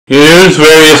produce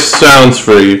various sounds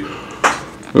for you.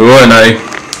 And I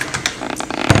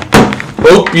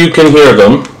hope you can hear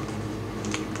them.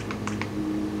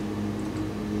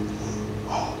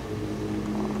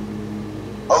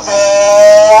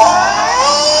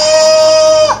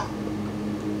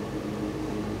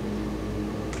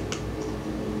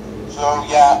 So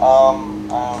yeah, I don't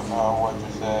know what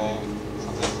to say.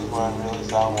 So this is what I really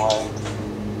sound like.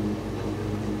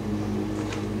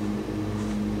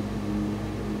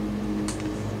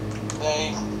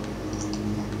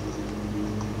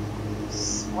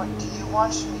 What do you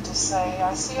want me to say?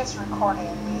 I see it's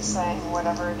recording me saying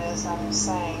whatever it is I'm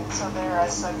saying. So there, I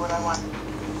said what I want.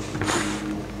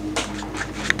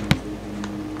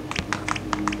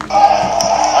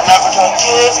 I'm never gonna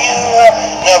give you up,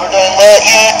 never gonna let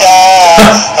you down,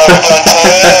 never gonna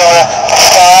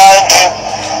find you.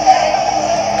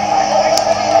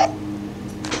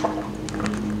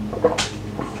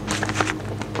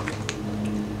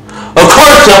 Of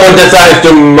course someone decides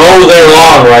to mow their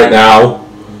lawn right now.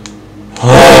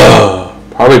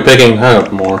 Probably picking that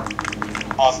up more.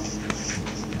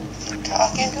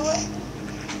 Talking to it?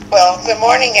 Well, good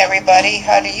morning, everybody.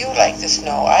 How do you like the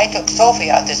snow? I took Sophie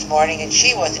out this morning, and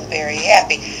she wasn't very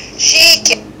happy.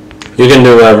 You can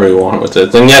do whatever you want with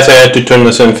it. And yes, I had to turn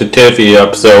the sensitivity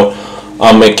up so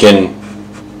it can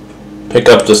pick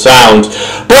up the sounds.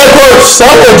 But of course,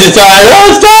 someone decided,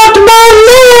 oh, it's time to mow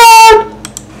the lawn!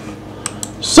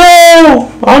 So,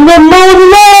 I'm gonna mow the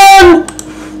lawn!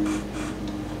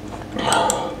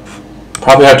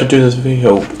 Probably have to do this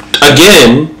video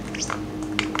again.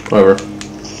 Whatever.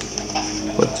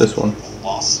 What's this one?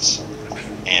 Lost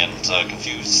and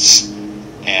confused.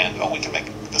 And we can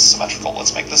make this symmetrical.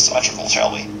 Let's make this symmetrical, shall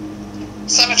we?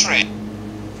 Symmetry.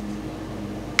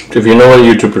 If you know what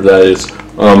YouTuber that is,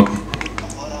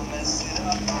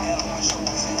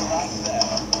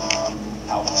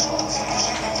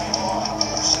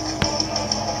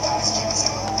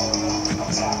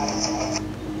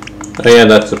 Oh yeah,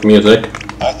 that's the music.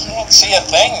 I can't see a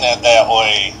thing that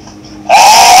way.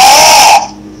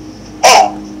 Ah!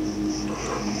 Oh!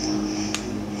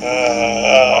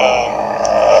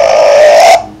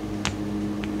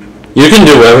 You can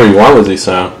do whatever you want with these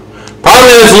sounds. Problem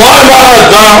is, lawnmower,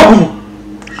 though!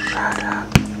 Shut up.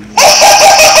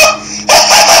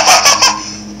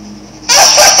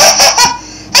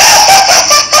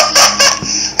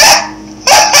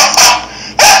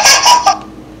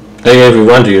 Hey, if you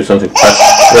want to use something, press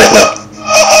right now.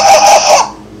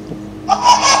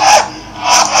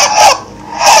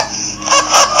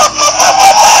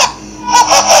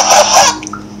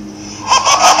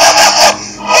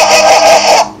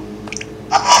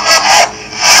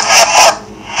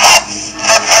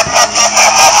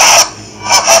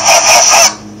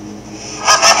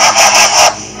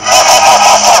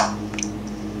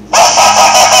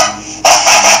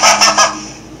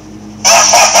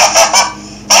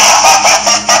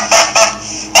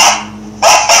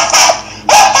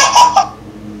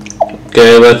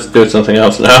 Okay, let's do something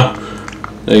else now.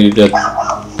 No, you did.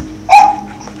 Let's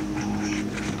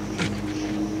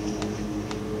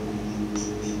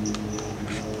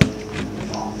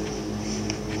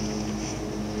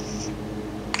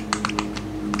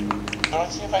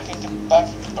see if I can get back.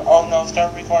 Oh no,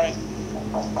 start recording.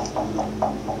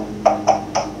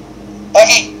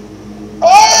 Bucky!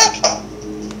 Bark!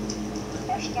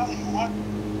 There's nothing wrong.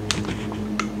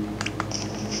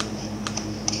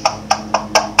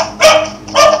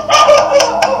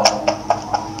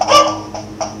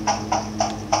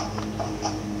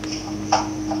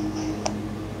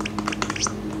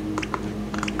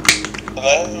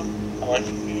 Hello, how are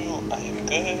you? I am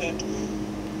good.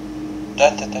 Da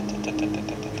da da da da da da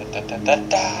da da da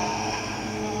da.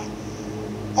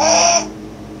 Ah!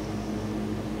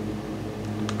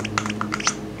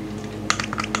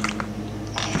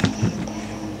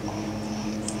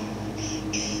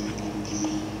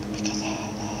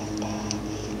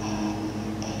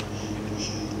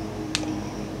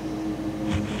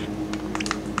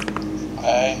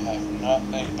 I have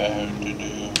nothing better to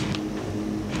do.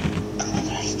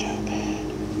 They're stupid.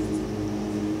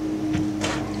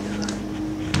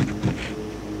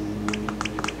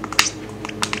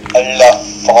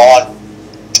 Elephant.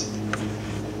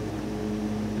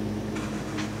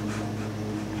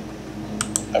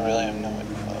 I really have no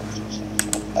idea what else to say.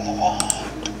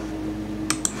 Elephant.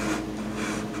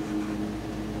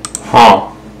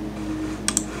 Huh.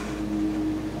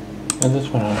 And this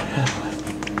one on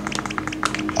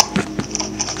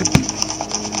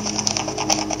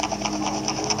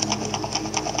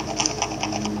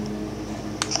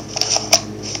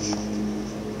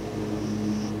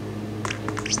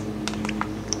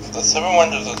Does everyone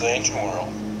wonders of the ancient world.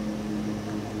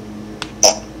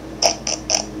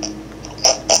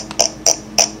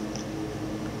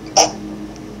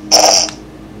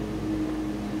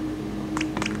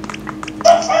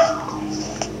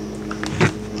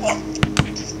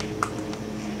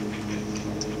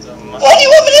 What do you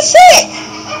want me to say?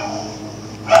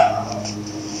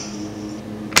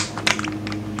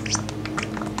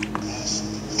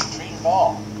 Treat it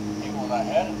all. Even when I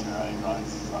had it there, I thought,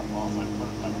 well, if I put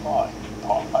it in my paw,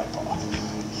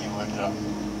 he would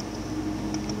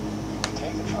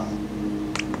take it from me.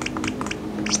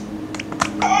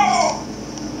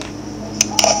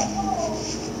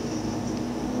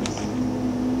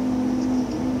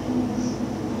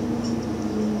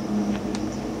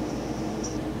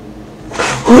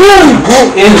 Who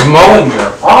is mowing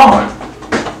your lawn?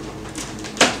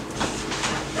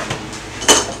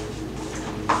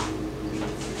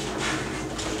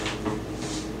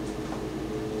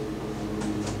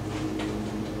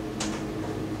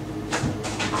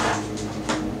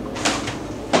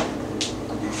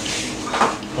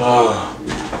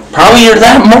 Probably you're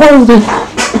that more than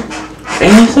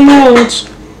anything else.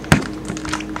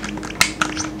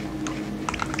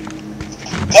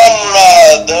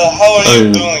 Comrade, how are you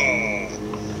doing?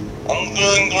 I'm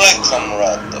doing great,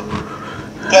 comrade.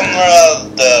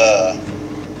 Comrade,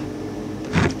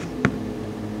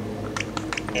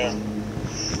 here.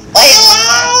 Well,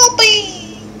 I'll be.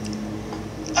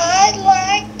 I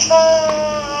like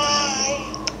pie.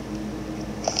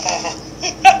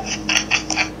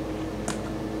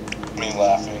 Me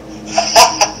laughing.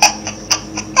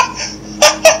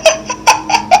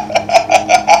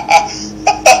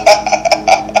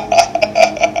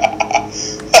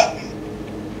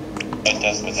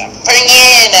 Just with them.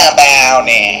 Forget about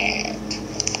it.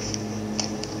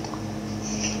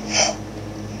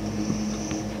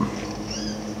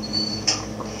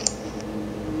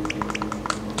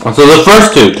 So the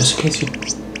first two, just in case you.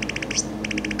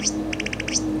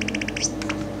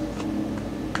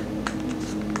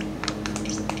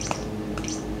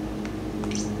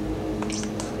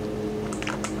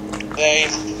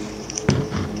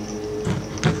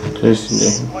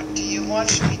 What do you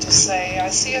want me to say? I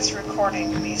see it's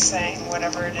recording me saying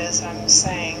whatever it is I'm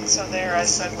saying. So there, I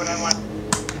said what I want.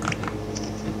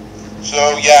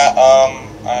 So yeah,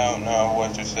 I don't know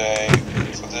what to say.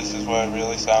 So this is what I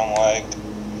really sound like.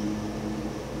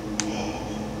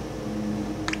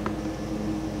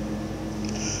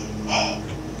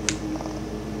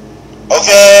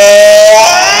 Okay.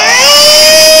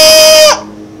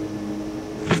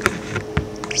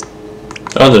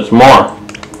 Oh, there's more.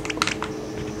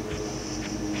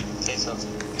 Say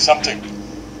something.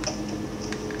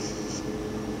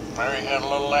 Mary had a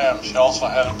little lamb. She also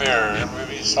had a bear.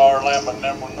 Everybody saw her lamb, but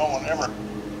no one ever.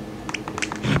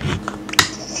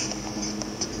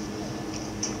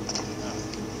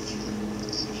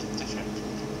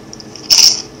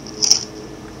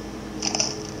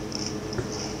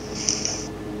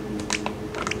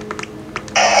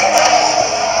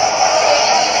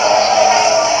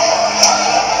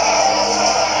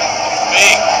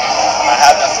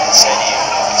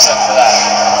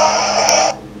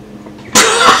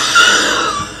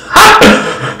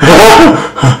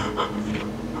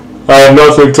 I have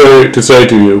nothing to say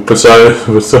to you besides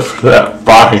for that.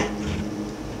 Bye.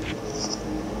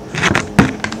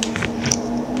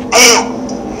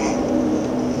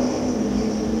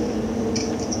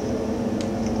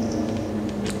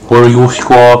 Where are you,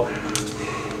 squad?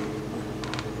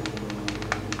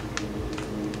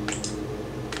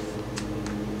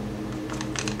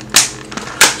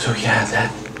 So yeah,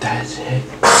 that's it.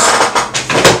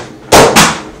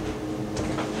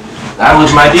 That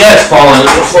was my DS falling to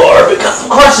the floor, because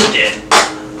of course it did.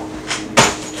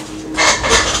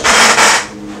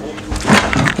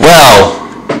 Well,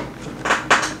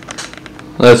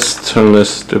 let's turn this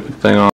stupid thing on.